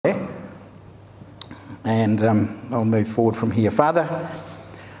and I'll move forward from here. Father,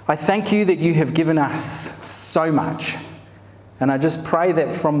 I thank you that you have given us so much, and I just pray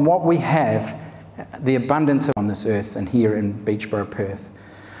that from what we have, the abundance on this earth and here in Beachborough, Perth.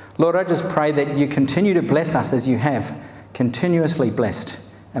 Lord, I just pray that you continue to bless us as you have continuously blessed,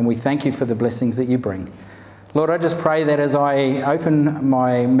 and we thank you for the blessings that you bring. Lord, I just pray that as I open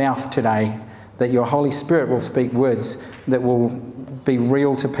my mouth today, that your Holy Spirit will speak words that will be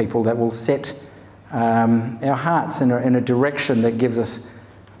real to people, that will set our hearts in a direction that gives us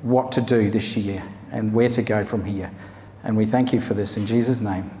what to do this year and where to go from here. And we thank you for this in Jesus'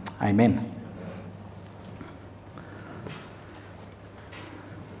 name. Amen.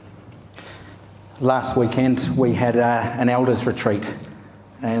 Last weekend we had an elders retreat,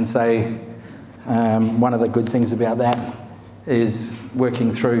 and so one of the good things about that is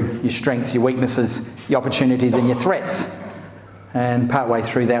working through your strengths, your weaknesses, your opportunities and your threats. And partway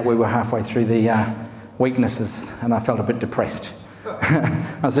through that we were halfway through the weaknesses, and I felt a bit depressed.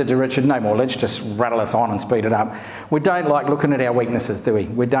 I said to Richard, no more, let's just rattle us on and speed it up. We don't like looking at our weaknesses, do we?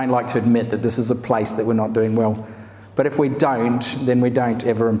 We don't like to admit that this is a place that we're not doing well. But if we don't, then we don't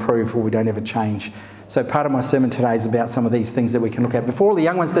ever improve, or we don't ever change. So part of my sermon today is about some of these things that we can look at. Before all the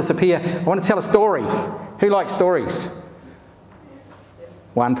young ones disappear, I want to tell a story. Who likes stories?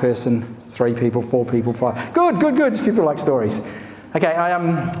 One person, 3 people, 4 people, 5. Good. People like stories. Okay,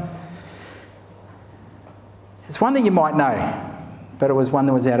 it's one that you might know, but it was one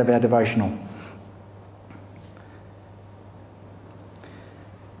that was out of our devotional.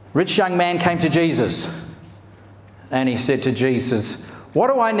 Rich young man came to Jesus. And he said to Jesus, what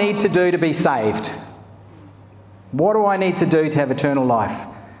do I need to do to be saved? What do I need to do to have eternal life?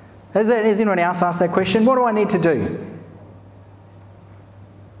 Has anyone else asked that question? What do I need to do?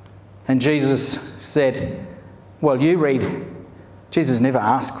 And Jesus said, well, you read. Jesus never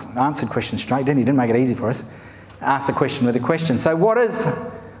answered questions straight, didn't he? He didn't make it easy for us. Asked the question with a question. So what does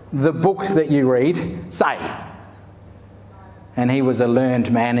the book that you read say? And he was a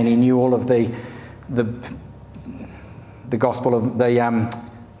learned man, and he knew all of the gospel of the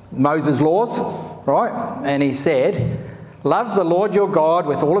Moses laws, right? And he said, love the Lord your God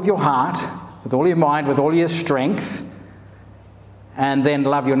with all of your heart, with all your mind, with all your strength, and then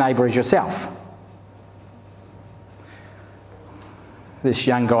love your neighbour as yourself. This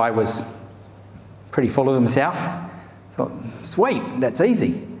young guy was pretty full of himself. Thought, sweet, that's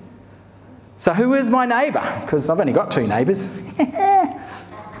easy. So who is my neighbour? Because I've only got 2 neighbours.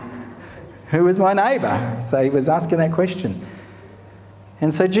 Who is my neighbour? So he was asking that question.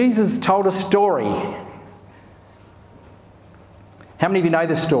 And so Jesus told a story. How many of you know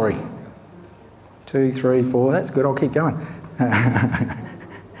this story? 2, 3, 4. That's good. I'll keep going.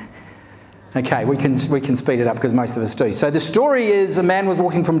 Okay, we can speed it up because most of us do. So the story is a man was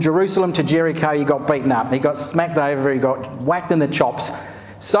walking from Jerusalem to Jericho. He got beaten up. He got smacked over. He got whacked in the chops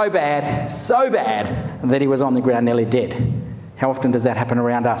so bad that he was on the ground nearly dead. How often does that happen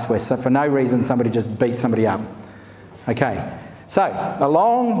around us, where for no reason somebody just beats somebody up? Okay, so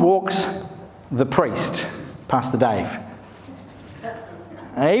along walks the priest, Pastor Dave.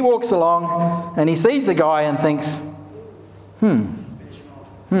 He walks along and he sees the guy and thinks,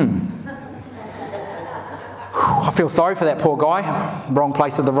 I feel sorry for that poor guy. Wrong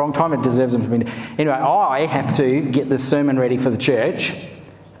place at the wrong time. It deserves him to be. Anyway, I have to get this sermon ready for the church,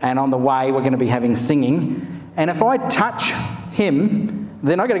 and on the way we're going to be having singing. And if I touch him,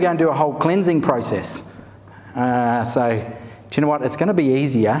 then I've got to go and do a whole cleansing process. So, do you know what? It's going to be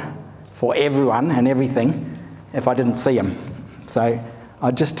easier for everyone and everything if I didn't see him. So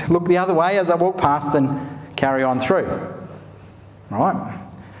I just look the other way as I walk past and carry on through. Right?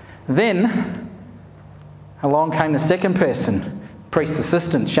 Then along came the second person, priest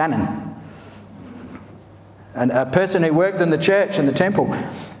assistant Shannon, and a person who worked in the church and the temple.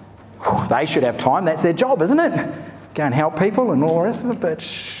 They should have time. That's their job, isn't it? Go and help people and all the rest of it. But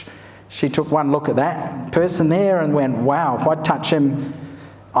she took one look at that person there and went, wow, if I touch him,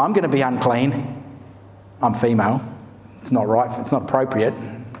 I'm going to be unclean. I'm female. It's not right. It's not appropriate.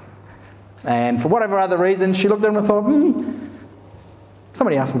 And for whatever other reason, she looked at him and thought,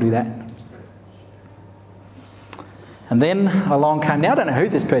 somebody else will do that. And then along came, now I don't know who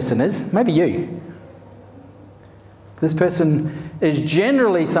this person is, maybe you. This person is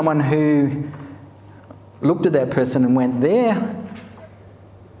generally someone who looked at that person and went, they're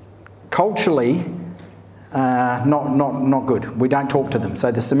culturally not good. We don't talk to them.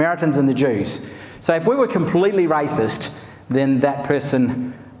 So the Samaritans and the Jews. So if we were completely racist, then that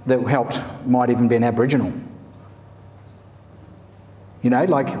person that helped might even be an Aboriginal. You know,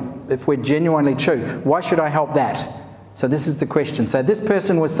 like if we're genuinely true, why should I help that? So this is the question. So this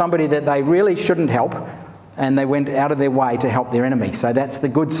person was somebody that they really shouldn't help, and they went out of their way to help their enemy. So that's the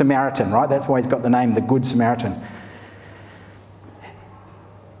Good Samaritan, right? That's why he's got the name, the Good Samaritan.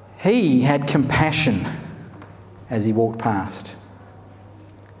 He had compassion as he walked past.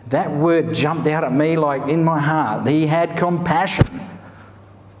 That word jumped out at me like in my heart. He had compassion.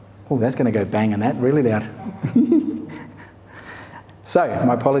 Oh, that's going to go bang on that really loud. So,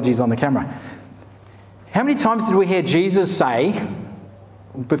 my apologies on the camera. How many times did we hear Jesus say,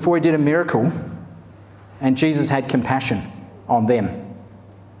 before he did a miracle, and Jesus had compassion on them?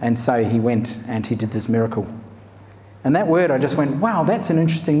 And so he went and he did this miracle. And that word, I just went, wow, that's an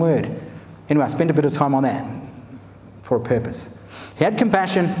interesting word. Anyway, I spent a bit of time on that for a purpose. He had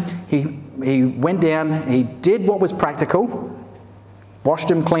compassion. He went down. He did what was practical. Washed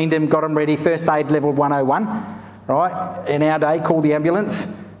him, cleaned him, got him ready. First aid level 101. Right? In our day, called the ambulance.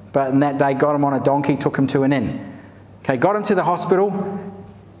 But in that day, got him on a donkey, took him to an inn. Okay, got him to the hospital.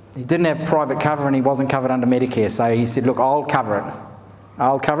 He didn't have private cover and he wasn't covered under Medicare. So he said, look, I'll cover it.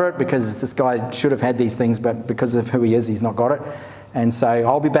 I'll cover it because this guy should have had these things, but because of who he is, he's not got it. And so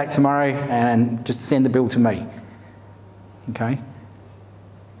I'll be back tomorrow and just send the bill to me. Okay?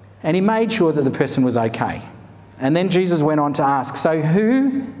 And he made sure that the person was okay. And then Jesus went on to ask, so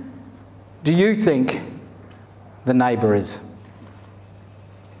who do you think the neighbour is?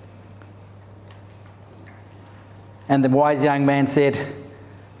 And the wise young man said,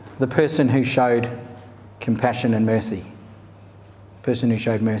 the person who showed compassion and mercy. Person who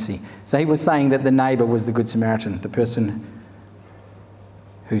showed mercy. So he was saying that the neighbour was the Good Samaritan, the person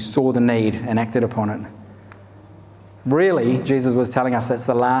who saw the need and acted upon it. Really, Jesus was telling us that's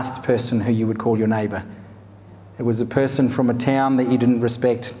the last person who you would call your neighbour. It was a person from a town that you didn't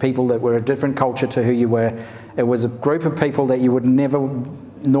respect, people that were a different culture to who you were. It was a group of people that you would never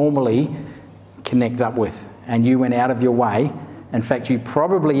normally connect up with. And you went out of your way. In fact, you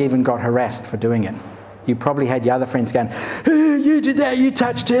probably even got harassed for doing it. You probably had your other friends going, oh, you did that, you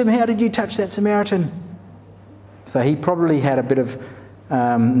touched him, how did you touch that Samaritan? So he probably had a bit of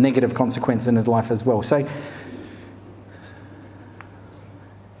negative consequence in his life as well. So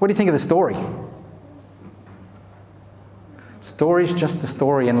what do you think of the story? Story's just a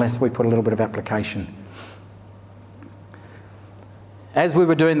story unless we put a little bit of application. As we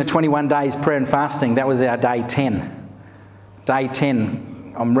were doing the 21 days prayer and fasting, that was our day 10. Day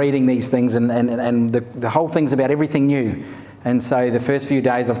 10, I'm reading these things and the whole thing's about everything new. And so the first few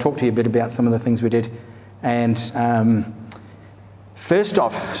days I've talked to you a bit about some of the things we did. And first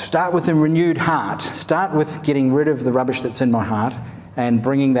off, start with a renewed heart. Start with getting rid of the rubbish that's in my heart and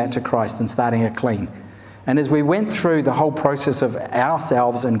bringing that to Christ and starting it clean. And as we went through the whole process of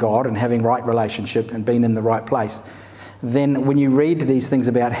ourselves and God and having right relationship and being in the right place, then when you read these things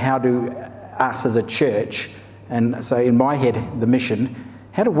about how do us as a church, and so in my head, the mission,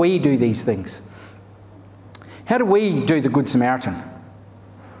 how do we do these things? How do we do the Good Samaritan?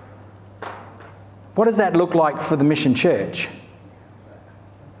 What does that look like for the mission church?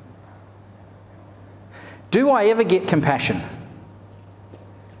 Do I ever get compassion?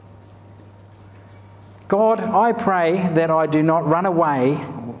 God, I pray that I do not run away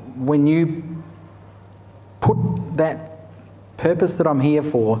when you put that purpose that I'm here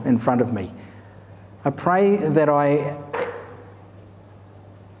for in front of me. I pray that I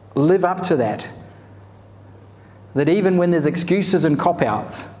live up to that. That even when there's excuses and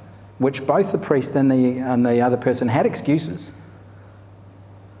cop-outs, which both the priest and the other person had excuses,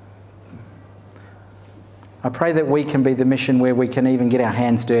 I pray that we can be the mission where we can even get our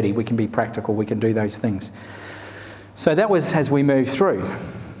hands dirty, we can be practical, we can do those things. So that was as we moved through.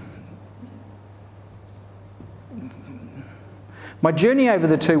 My journey over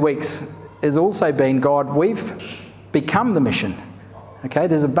the 2 weeks has also been, God, we've become the mission. Okay,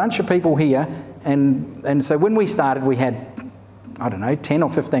 there's a bunch of people here, and so when we started, we had, I don't know, 10 or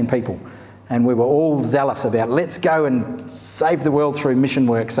 15 people, and we were all zealous about, let's go and save the world through mission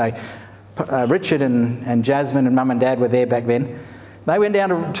work. So Richard and Jasmine and Mum and Dad were there back then. They went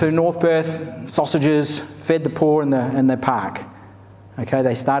down to North Perth, sausages, fed the poor in the park. Okay,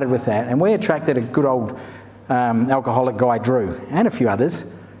 they started with that, and we attracted a good old alcoholic guy, Drew, and a few others.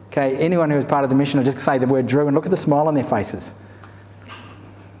 Okay, anyone who was part of the mission, I'll just say the word Drew and look at the smile on their faces.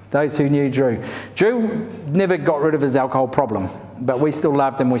 Those who knew Drew. Drew never got rid of his alcohol problem, but we still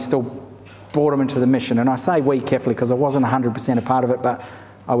loved him, we still brought him into the mission. And I say we carefully because I wasn't 100% a part of it, but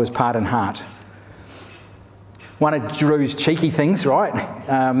I was part in heart. One of Drew's cheeky things, right,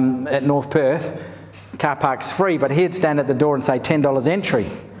 at North Perth, car park's free, but he'd stand at the door and say $10 entry.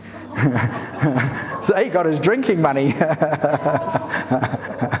 So he got his drinking money.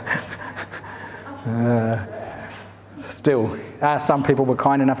 still, some people were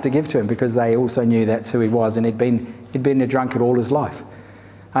kind enough to give to him because they also knew that's who he was, and he'd been a drunkard all his life.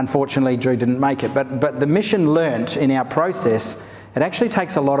 Unfortunately, Drew didn't make it. But the mission learnt in our process, it actually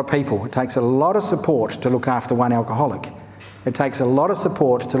takes a lot of people. It takes a lot of support to look after one alcoholic. It takes a lot of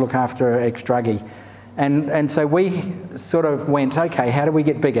support to look after an ex-druggie. And so we sort of went, okay, how do we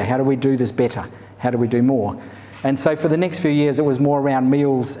get bigger? How do we do this better? How do we do more? And so for the next few years, it was more around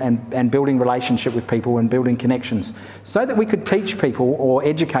meals and building relationship with people and building connections so that we could teach people or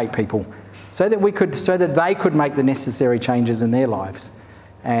educate people, so that they could make the necessary changes in their lives.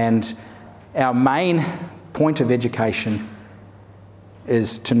 And our main point of education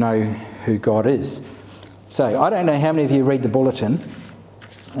is to know who God is. So I don't know how many of you read the bulletin,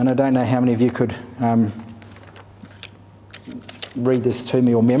 and I don't know how many of you could read this to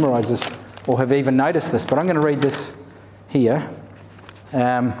me or memorise this or have even noticed this, but I'm going to read this here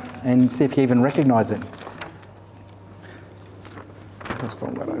and see if you even recognise it. Let's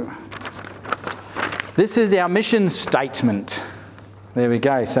fold that over. This is our mission statement. There we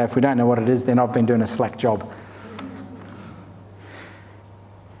go. So if we don't know what it is, then I've been doing a slack job.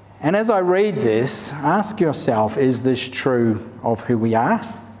 And as I read this, ask yourself, is this true of who we are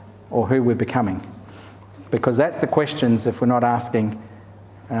or who we're becoming? Because that's the questions. If we're not asking,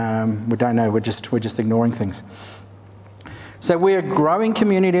 we don't know. We're just ignoring things. So we're a growing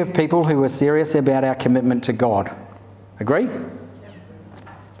community of people who are serious about our commitment to God. Agree?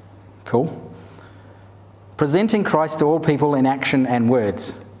 Cool. Presenting Christ to all people in action and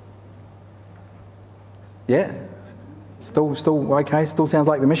words. Yeah? Still okay? Still sounds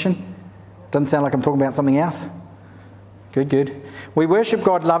like the mission? Doesn't sound like I'm talking about something else? Good, good. We worship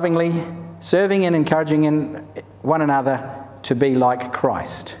God lovingly, serving and encouraging one another to be like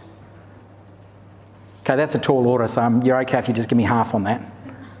Christ. Okay, that's a tall order, so you're okay if you just give me half on that.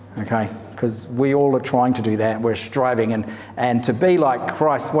 Okay? Because we all are trying to do that. We're striving. And to be like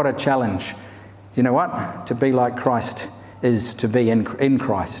Christ, what a challenge. You know what? To be like Christ is to be in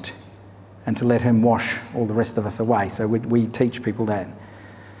Christ and to let him wash all the rest of us away. So we teach people that.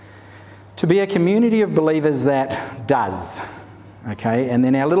 To be a community of believers that does. Okay? And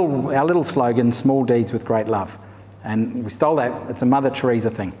then our little slogan, small deeds with great love. And we stole that. It's a Mother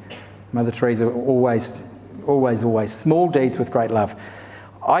Teresa thing. Mother Teresa always, small deeds with great love.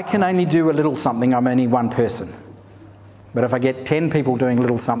 I can only do a little something. I'm only one person. But if I get 10 people doing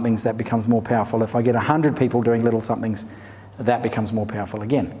little somethings, that becomes more powerful. If I get 100 people doing little somethings, that becomes more powerful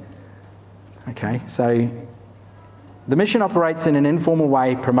again. Okay, so the mission operates in an informal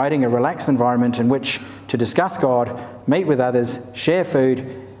way, promoting a relaxed environment in which to discuss God, meet with others, share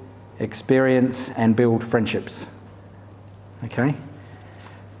food, experience and build friendships. Okay?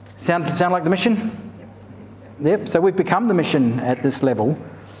 Sound like the mission? Yep, so we've become the mission at this level.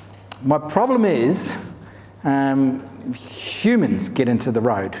 My problem is humans get into the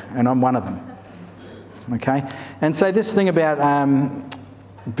road, and I'm one of them. Okay? And so this thing about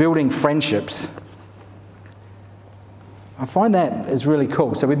building friendships, I find that is really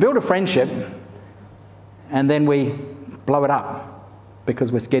cool. So we build a friendship, and then we blow it up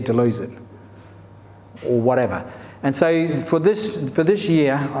because we're scared to lose it, or whatever. And so for this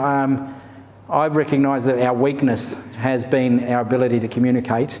year, I've recognised that our weakness has been our ability to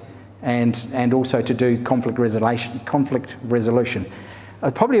communicate and also to do conflict resolution.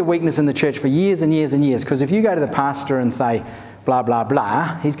 Probably a weakness in the church for years and years and years, because if you go to the pastor and say, blah, blah,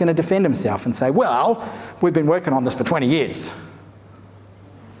 blah, he's going to defend himself and say, well, we've been working on this for 20 years.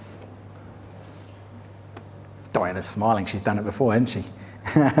 Diana's smiling. She's done it before, hasn't she?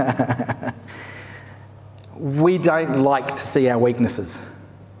 We don't like to see our weaknesses.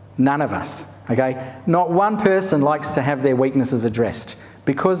 None of us, okay? Not one person likes to have their weaknesses addressed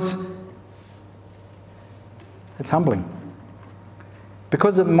because it's humbling.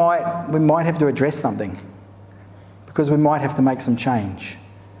 Because we might have to address something. Because we might have to make some change.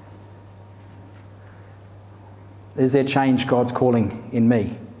 Is there change God's calling in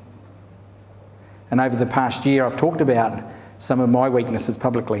me? And over the past year, I've talked about some of my weaknesses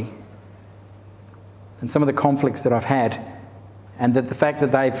publicly and some of the conflicts that I've had, and that the fact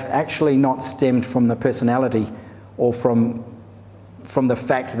that they've actually not stemmed from the personality or from the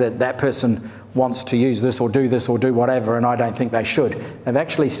fact that that person wants to use this or do whatever, and I don't think they should. They've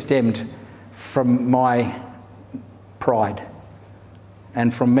actually stemmed from my pride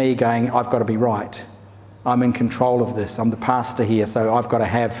and from me going, I've got to be right. I'm in control of this. I'm the pastor here, so I've got to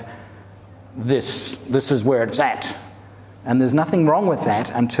have this. This is where it's at. And there's nothing wrong with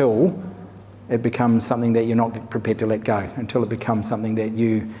that until it becomes something that you're not prepared to let go, until it becomes something that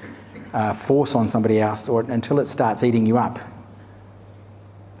you force on somebody else, or until it starts eating you up.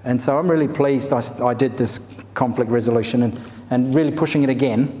 And so I'm really pleased I did this conflict resolution and really pushing it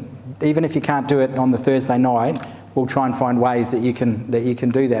again. Even if you can't do it on the Thursday night, we'll try and find ways that you can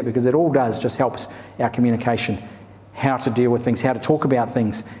do that, because it all does just helps our communication, how to deal with things, how to talk about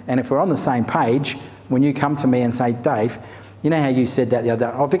things. And if we're on the same page, when you come to me and say, Dave, you know how you said that the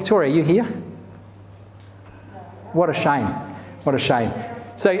other day? Oh, Victoria, are you here? What a shame. What a shame.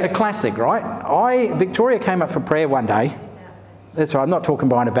 So a classic, right? Victoria came up for prayer one day. That's right, I'm not talking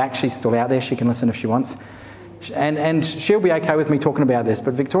behind her back. She's still out there. She can listen if she wants. And she'll be okay with me talking about this.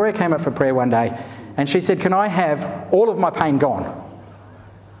 But Victoria came up for prayer one day and she said, can I have all of my pain gone?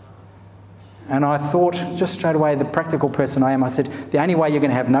 And I thought just straight away, the practical person I am, I said, the only way you're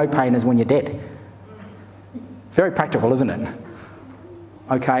going to have no pain is when you're dead. Very practical, isn't it?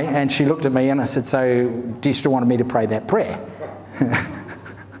 Okay, and she looked at me and I said, so do you still want me to pray that prayer?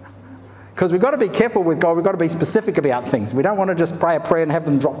 Because we've got to be careful with God. We've got to be specific about things. We don't want to just pray a prayer and have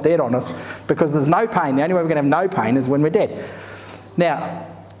them drop dead on us, because there's no pain. The only way we're going to have no pain is when we're dead. Now,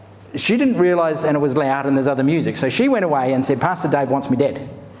 she didn't realise, and it was loud and there's other music, so she went away and said, Pastor Dave wants me dead.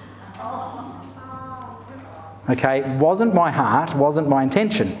 Okay, wasn't my heart, wasn't my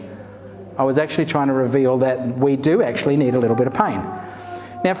intention. I was actually trying to reveal that we do actually need a little bit of pain.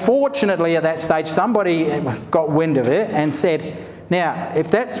 Now, fortunately, at that stage, somebody got wind of it and said, now, if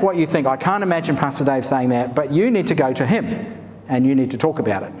that's what you think, I can't imagine Pastor Dave saying that, but you need to go to him and you need to talk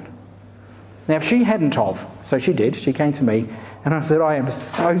about it. Now, if she hadn't of, so she did, she came to me and I said, I am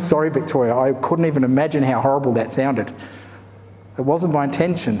so sorry, Victoria. I couldn't even imagine how horrible that sounded. It wasn't my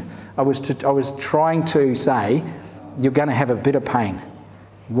intention. I was trying to say, you're going to have a bit of pain.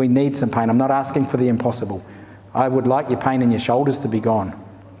 We need some pain. I'm not asking for the impossible. I would like your pain in your shoulders to be gone,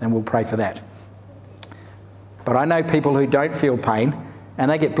 and we'll pray for that. But I know people who don't feel pain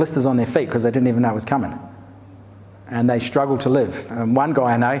and they get blisters on their feet because they didn't even know it was coming. And they struggle to live. And one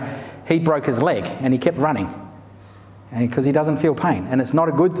guy I know, he broke his leg and he kept running because he doesn't feel pain. And it's not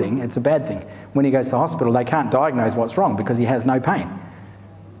a good thing, it's a bad thing. When he goes to the hospital, they can't diagnose what's wrong because he has no pain.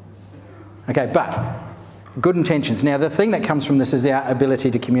 Okay, but good intentions. Now, the thing that comes from this is our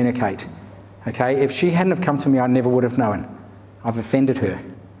ability to communicate. Okay, if she hadn't have come to me, I never would have known. I've offended her,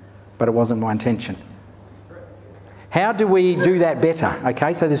 but it wasn't my intention. How do we do that better?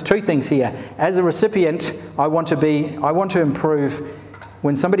 Okay, so there's two things here. As a recipient, I want to improve.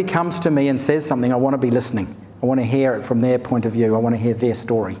 When somebody comes to me and says something, I want to be listening. I want to hear it from their point of view. I want to hear their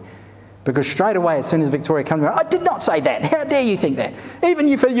story. Because straight away, as soon as Victoria comes to me, I did not say that. How dare you think that?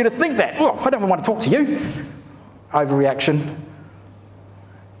 Even for you to think that. Oh, I don't want to talk to you. Overreaction.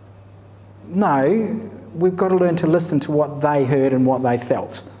 No, we've got to learn to listen to what they heard and what they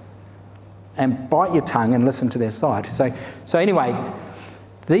felt. And bite your tongue and listen to their side. So anyway,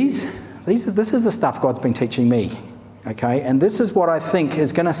 this is the stuff God's been teaching me, okay? And this is what I think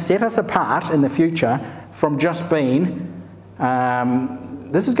is going to set us apart in the future from just being.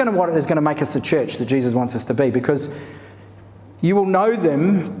 This is what is going to make us the church that Jesus wants us to be, because you will know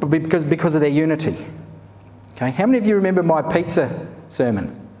them because of their unity. Okay, how many of you remember my pizza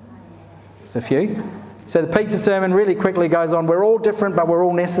sermon? It's a few. So the pizza sermon really quickly goes on. We're all different, but we're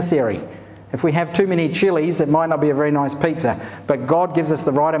all necessary. If we have too many chilies, it might not be a very nice pizza. But God gives us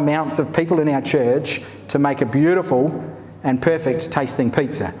the right amounts of people in our church to make a beautiful and perfect tasting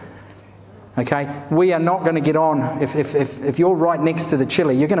pizza. Okay? We are not going to get on. If you're right next to the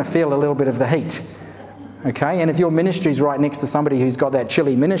chili, you're going to feel a little bit of the heat. Okay? And if your ministry is right next to somebody who's got that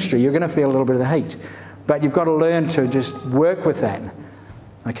chili ministry, you're going to feel a little bit of the heat. But you've got to learn to just work with that.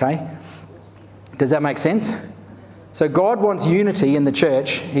 Okay? Does that make sense? So God wants unity in the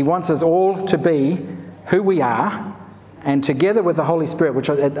church. He wants us all to be who we are, and together with the Holy Spirit, which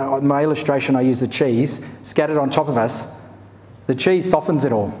in my illustration I use the cheese, scattered on top of us, the cheese softens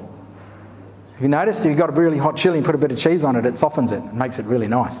it all. Have you noticed? If you've got a really hot chili and put a bit of cheese on it, it softens it. It makes it really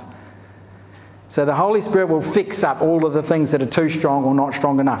nice. So the Holy Spirit will fix up all of the things that are too strong or not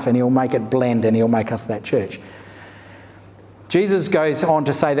strong enough, and He'll make it blend, and He'll make us that church. Jesus goes on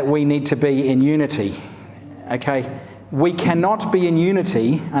to say that we need to be in unity. Okay, we cannot be in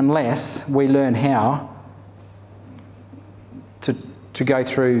unity unless we learn how to go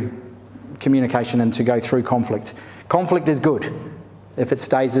through communication and to go through conflict. Conflict is good if it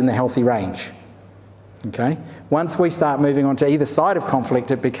stays in the healthy range. Okay, once we start moving on to either side of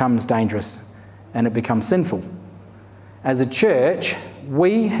conflict, it becomes dangerous and it becomes sinful. As a church,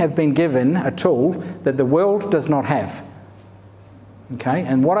 we have been given a tool that the world does not have. Okay,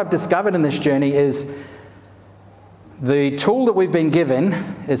 and what I've discovered in this journey is the tool that we've been given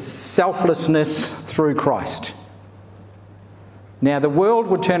is selflessness through Christ. Now, the world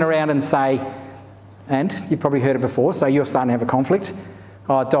would turn around and say, and you've probably heard it before, so you're starting to have a conflict.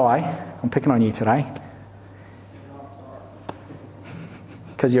 Oh, Di, I'm picking on you today.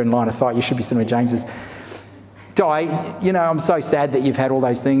 because you're in line of sight. You should be sitting where James is. Di, you know, I'm so sad that you've had all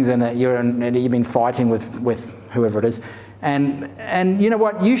those things and that you've been fighting with whoever it is. And you know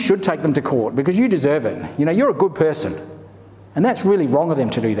what? You should take them to court because you deserve it. You know, you're a good person. And that's really wrong of them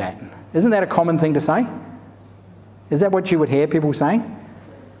to do that. Isn't that a common thing to say? Is that what you would hear people saying?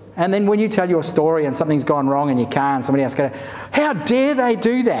 And then when you tell your story and something's gone wrong and you can't, somebody else goes, how dare they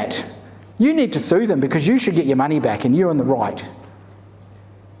do that? You need to sue them because you should get your money back and you're in the right.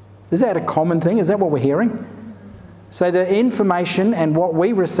 Is that a common thing? Is that what we're hearing? So the information and what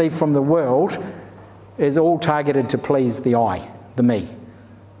we receive from the world is all targeted to please the I, the me.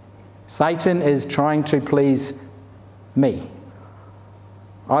 Satan is trying to please me.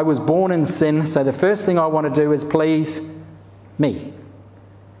 I was born in sin, so the first thing I want to do is please me.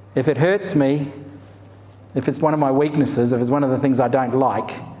 If it hurts me, if it's one of my weaknesses, if it's one of the things I don't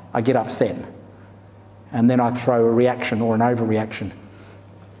like, I get upset. And then I throw a reaction or an overreaction.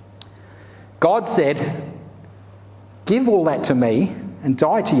 God said, give all that to me and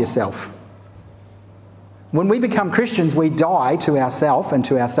die to yourself. When we become Christians, we die to ourself and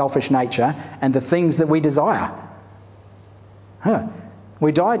to our selfish nature and the things that we desire.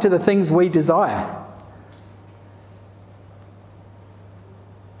 We die to the things we desire.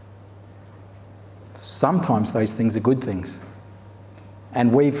 Sometimes those things are good things,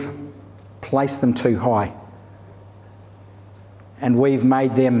 and we've placed them too high, and we've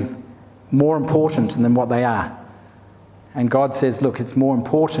made them more important than what they are. And God says, look, it's more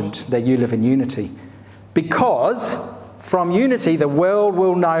important that you live in unity, because from unity the world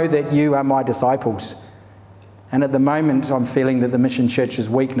will know that you are my disciples. And at the moment I'm feeling that the Mission Church's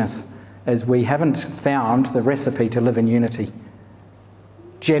weakness is we haven't found the recipe to live in unity.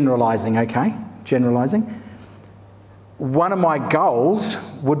 Generalising, okay? Generalising. One of my goals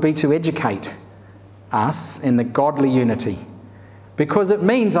would be to educate us in the godly unity, because it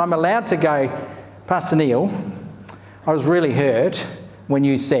means I'm allowed to go, Pastor Neil, I was really hurt when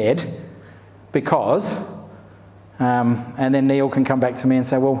you said, because, and then Neil can come back to me and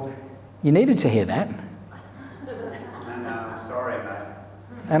say, well, you needed to hear that.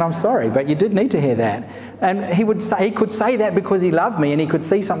 And I'm sorry, but you did need to hear that. And he could say that because he loved me and he could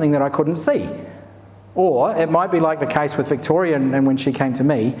see something that I couldn't see. Or it might be like the case with Victoria and when she came to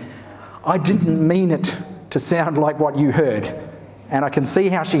me, I didn't mean it to sound like what you heard. And I can see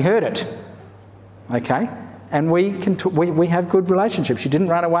how she heard it. Okay? And we have good relationships. She didn't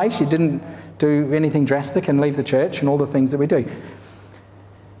run away. She didn't do anything drastic and leave the church and all the things that we do.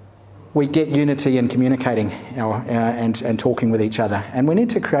 We get unity in communicating and talking with each other. And we need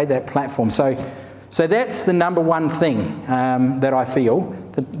to create that platform. So that's the number one thing that I feel.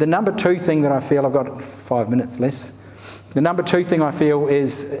 The number two thing that I feel, I've got 5 minutes less. The number two thing I feel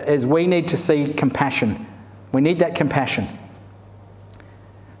is we need to see compassion. We need that compassion.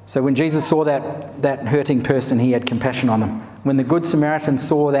 So when Jesus saw that hurting person, he had compassion on them. When the Good Samaritan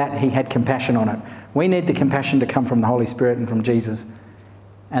saw that, he had compassion on it. We need the compassion to come from the Holy Spirit and from Jesus.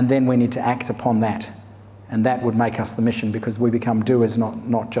 And then we need to act upon that. And that would make us the mission, because we become doers,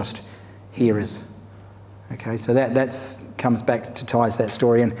 not just hearers. Okay, so that comes back to ties that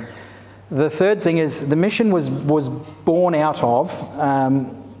story. And the third thing is the mission was born out of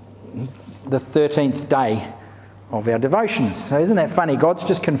the 13th day of our devotions. So isn't that funny? God's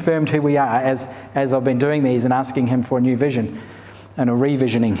just confirmed who we are as I've been doing these and asking him for a new vision and a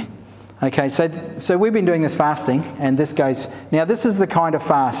revisioning. Okay, so we've been doing this fasting, and this goes, now this is the kind of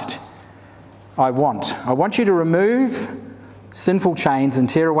fast I want. I want you to remove sinful chains and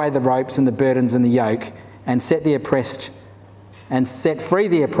tear away the ropes and the burdens and the yoke, and set free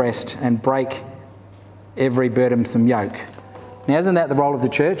the oppressed and break every burdensome yoke. Now isn't that the role of the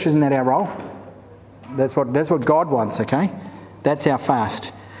church? Isn't that our role? That's what God wants, okay? That's our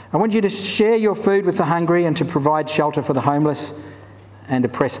fast. I want you to share your food with the hungry and to provide shelter for the homeless and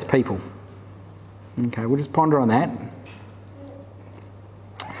oppressed people. Okay, we'll just ponder on that.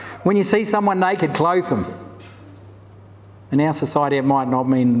 When you see someone naked, clothe them. In our society, it might not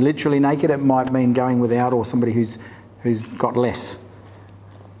mean literally naked, it might mean going without, or somebody who's got less.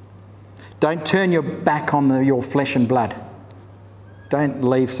 Don't turn your back on your flesh and blood. Don't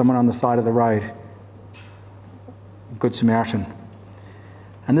leave someone on the side of the road. Good Samaritan.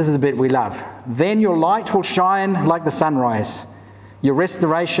 And this is a bit we love. Then your light will shine like the sunrise. Your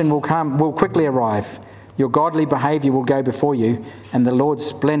restoration will quickly arrive. Your godly behaviour will go before you, and the Lord's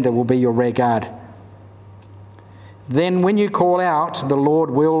splendour will be your rear guard. Then when you call out, the Lord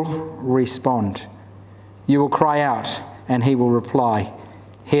will respond. You will cry out, and he will reply,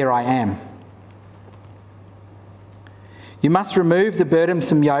 "Here I am." You must remove the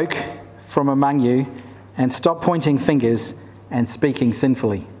burdensome yoke from among you and stop pointing fingers and speaking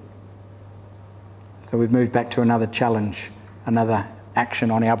sinfully. So we've moved back to another challenge, another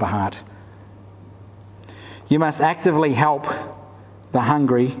action on our behalf. You must actively help the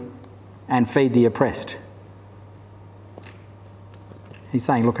hungry and feed the oppressed. He's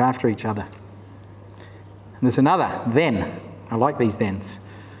saying look after each other. And there's another, then. I like these thens.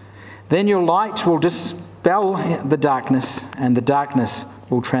 Then your light will dispel the darkness, and the darkness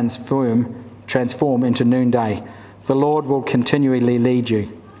will transform into noonday. The Lord will continually lead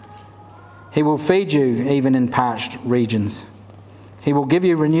you. He will feed you even in parched regions. He will give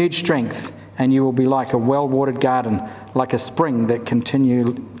you renewed strength, and you will be like a well-watered garden, like a spring that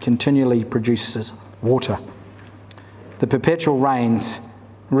continually produces water. The perpetual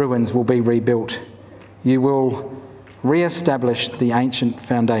ruins will be rebuilt. You will re-establish the ancient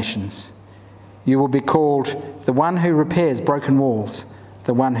foundations. You will be called the one who repairs broken walls,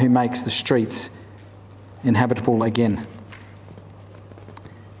 the one who makes the streets inhabitable again.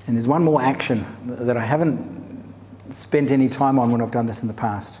 And there's one more action that I haven't spent any time on when I've done this in the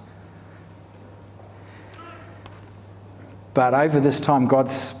past. But over this time,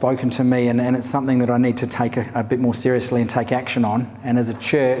 God's spoken to me, and it's something that I need to take a bit more seriously and take action on. And as a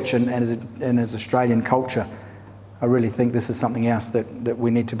church and as Australian culture, I really think this is something else that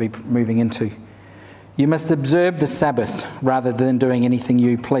we need to be moving into. You must observe the Sabbath rather than doing anything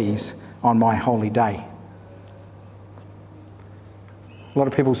you please on my holy day. A lot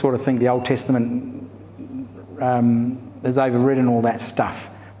of people sort of think the Old Testament has overridden all that stuff.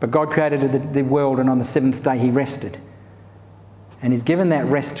 But God created the world, and on the seventh day he rested. And he's given that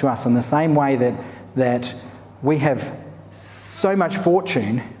rest to us in the same way that we have so much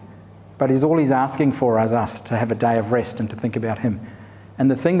fortune, but all he's asking for is us to have a day of rest and to think about him.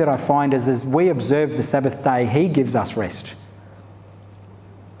 And the thing that I find is as we observe the Sabbath day, he gives us rest.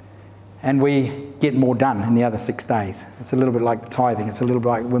 And we get more done in the other 6 days. It's a little bit like the tithing. It's a little bit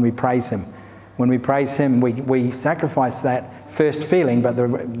like when we praise him. When we praise him, we sacrifice that first feeling, but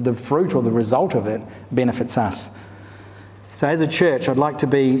the fruit or the result of it benefits us. So as a church, I'd like to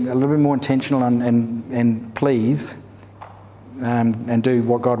be a little bit more intentional and please and do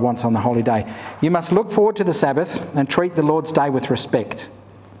what God wants on the holy day. You must look forward to the Sabbath and treat the Lord's day with respect.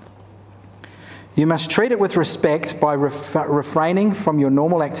 You must treat it with respect by refraining from your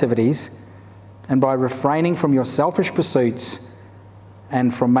normal activities and by refraining from your selfish pursuits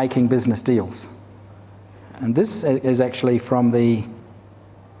and from making business deals. And this is actually from the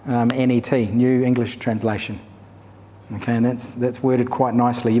NET, New English Translation. Okay, and that's worded quite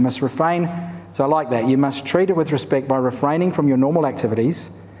nicely. You must refrain, so I like that. You must treat it with respect by refraining from your normal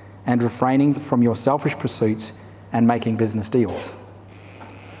activities and refraining from your selfish pursuits and making business deals.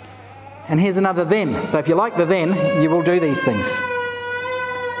 And here's another then. So if you like the then, you will do these things.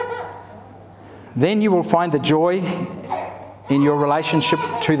 Then you will find the joy in your relationship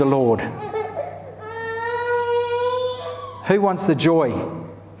to the Lord. Who wants the joy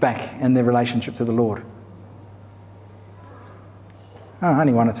back in their relationship to the Lord? Oh,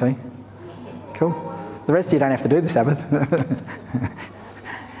 only one or two. Cool. The rest of you don't have to do the Sabbath.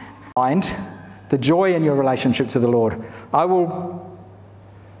 Find the joy in your relationship to the Lord. I will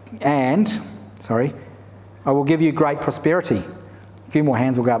give you great prosperity. A few more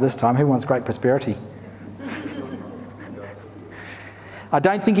hands will go up this time. Who wants great prosperity? I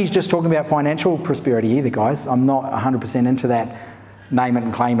don't think he's just talking about financial prosperity either, guys. I'm not 100% into that name it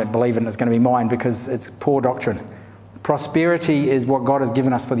and claim it, believe it and it's going to be mine, because it's poor doctrine. Prosperity is what God has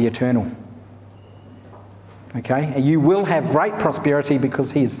given us for the eternal. Okay? And you will have great prosperity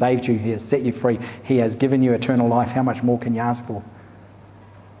because he has saved you. He has set you free. He has given you eternal life. How much more can you ask for?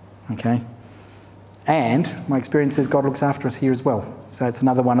 Okay? And my experience is God looks after us here as well. So it's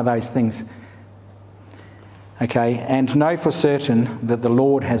another one of those things. Okay? And know for certain that the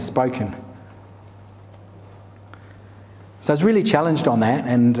Lord has spoken. So I was really challenged on that,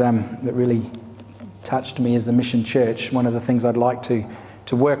 and it really touched me as a mission church. One of the things I'd like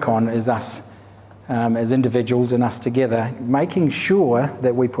to work on is us as individuals and us together, making sure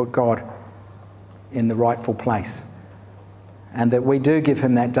that we put God in the rightful place and that we do give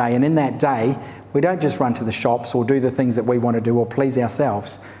him that day. And in that day, we don't just run to the shops or do the things that we want to do or please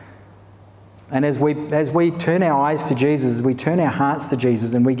ourselves. And as we turn our eyes to Jesus, as we turn our hearts to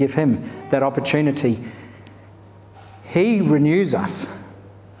Jesus and we give him that opportunity, he renews us.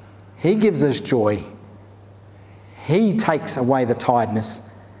 He gives us joy. He takes away the tiredness.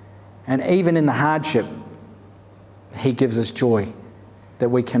 And even in the hardship, he gives us joy that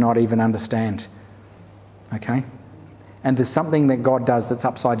we cannot even understand. Okay? And there's something that God does that's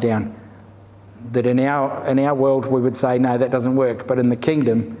upside down, that in our world we would say, no, that doesn't work. But in the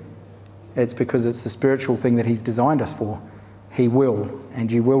kingdom, it's because it's the spiritual thing that he's designed us for. He will,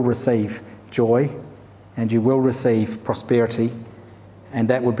 and you will receive joy, and you will receive prosperity, and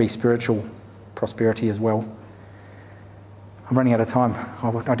that would be spiritual prosperity as well. I'm running out of time.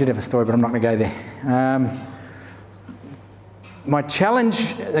 I did have a story, but I'm not going to go there. My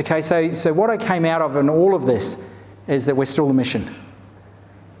challenge, okay, so what I came out of in all of this is that we're still the mission.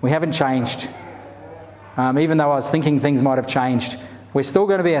 We haven't changed. Even though I was thinking things might have changed, we're still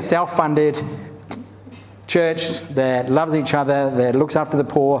going to be a self-funded church that loves each other, that looks after the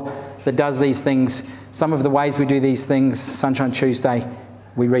poor, that does these things. Some of the ways we do these things, Sunshine Tuesday,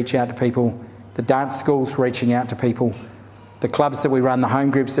 we reach out to people. The dance schools, reaching out to people. The clubs that we run, the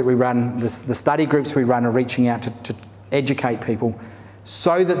home groups that we run, the study groups we run are reaching out to educate people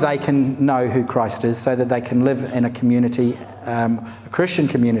so that they can know who Christ is, so that they can live in a community, a Christian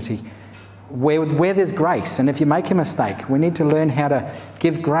community, where there's grace. And if you make a mistake, we need to learn how to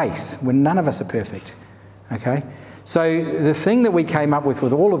give grace when none of us are perfect. Okay? So the thing that we came up with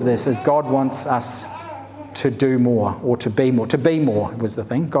all of this is God wants us to do more, or to be more. To be more was the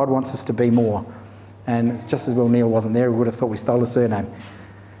thing. God wants us to be more. And it's just as well Neil wasn't there, we would have thought we stole the surname.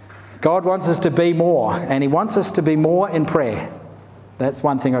 God wants us to be more, and He wants us to be more in prayer. That's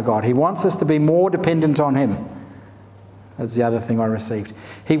one thing I got. He wants us to be more dependent on Him. That's the other thing I received.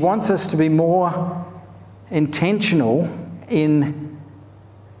 He wants us to be more intentional in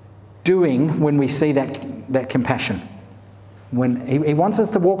doing when we see that compassion. When He wants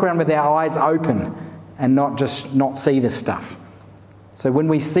us to walk around with our eyes open and not just not see this stuff. So when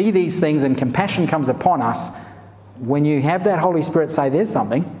we see these things and compassion comes upon us, when you have that Holy Spirit say there's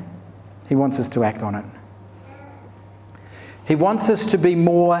something, He wants us to act on it. He wants us to be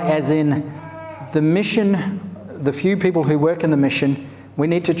more as in the mission, the few people who work in the mission, we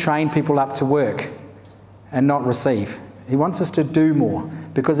need to train people up to work and not receive. He wants us to do more,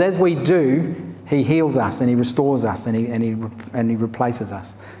 because as we do, He heals us and He restores us and He replaces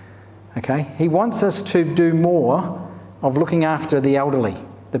us. Okay? He wants us to do more of looking after the elderly,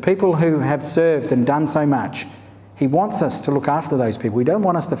 the people who have served and done so much. He wants us to look after those people. We don't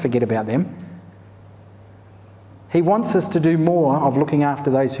want us to forget about them. He wants us to do more of looking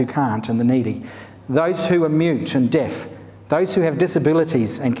after those who can't and the needy, those who are mute and deaf, those who have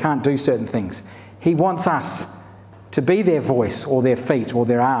disabilities and can't do certain things. He wants us to be their voice or their feet or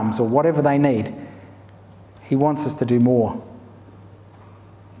their arms or whatever they need. He wants us to do more.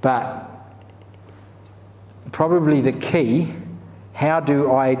 But probably the key, how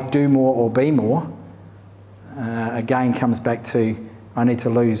do I do more or be more, again comes back to I need to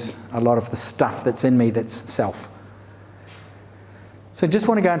lose a lot of the stuff that's in me that's self. So just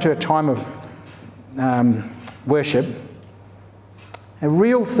want to go into a time of worship, a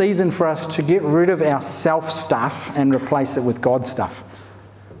real season for us to get rid of our self stuff and replace it with God stuff.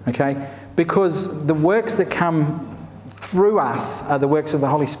 Okay? Because the works that come through us are the works of the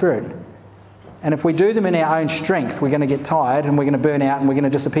Holy Spirit. And if we do them in our own strength, we're going to get tired and we're going to burn out and we're going to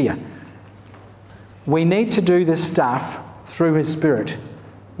disappear. We need to do this stuff through His Spirit.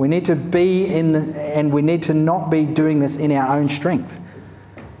 We need to be and we need to not be doing this in our own strength.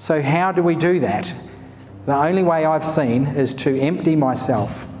 So how do we do that? The only way I've seen is to empty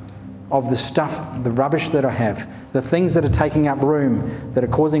myself of the stuff, the rubbish that I have, the things that are taking up room, that are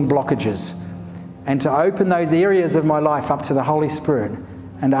causing blockages, and to open those areas of my life up to the Holy Spirit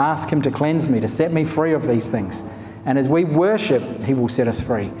and ask Him to cleanse me, to set me free of these things. And as we worship, He will set us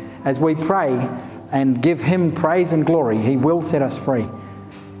free. As we pray and give Him praise and glory, He will set us free.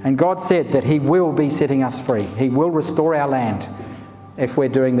 And God said that He will be setting us free. He will restore our land if we're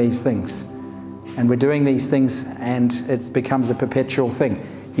doing these things. And we're doing these things and it becomes a perpetual thing.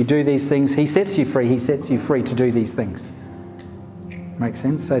 You do these things, He sets you free. He sets you free to do these things. Makes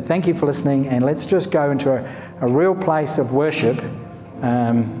sense? So thank you for listening, and let's just go into a real place of worship.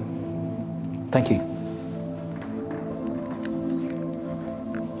 Thank you.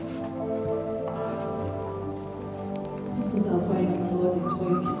 Just as I was waiting on the Lord this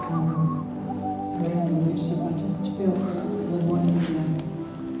week around the worship, I just felt we wanted to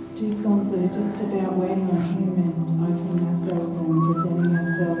do songs that are just about waiting on Him and opening ourselves and presenting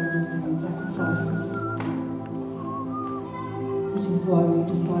ourselves as living sacrifices. Which is why we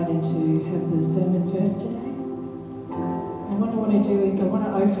decided to have the sermon first today. And what I want to do is I want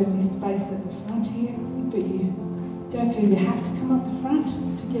to open this space at the front here, but you don't feel you have to come up the front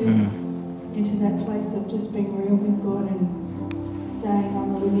to get into that place of just being real with God and saying,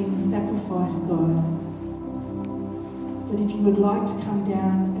 I'm a living sacrifice, God. But if you would like to come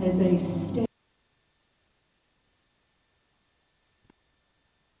down as a step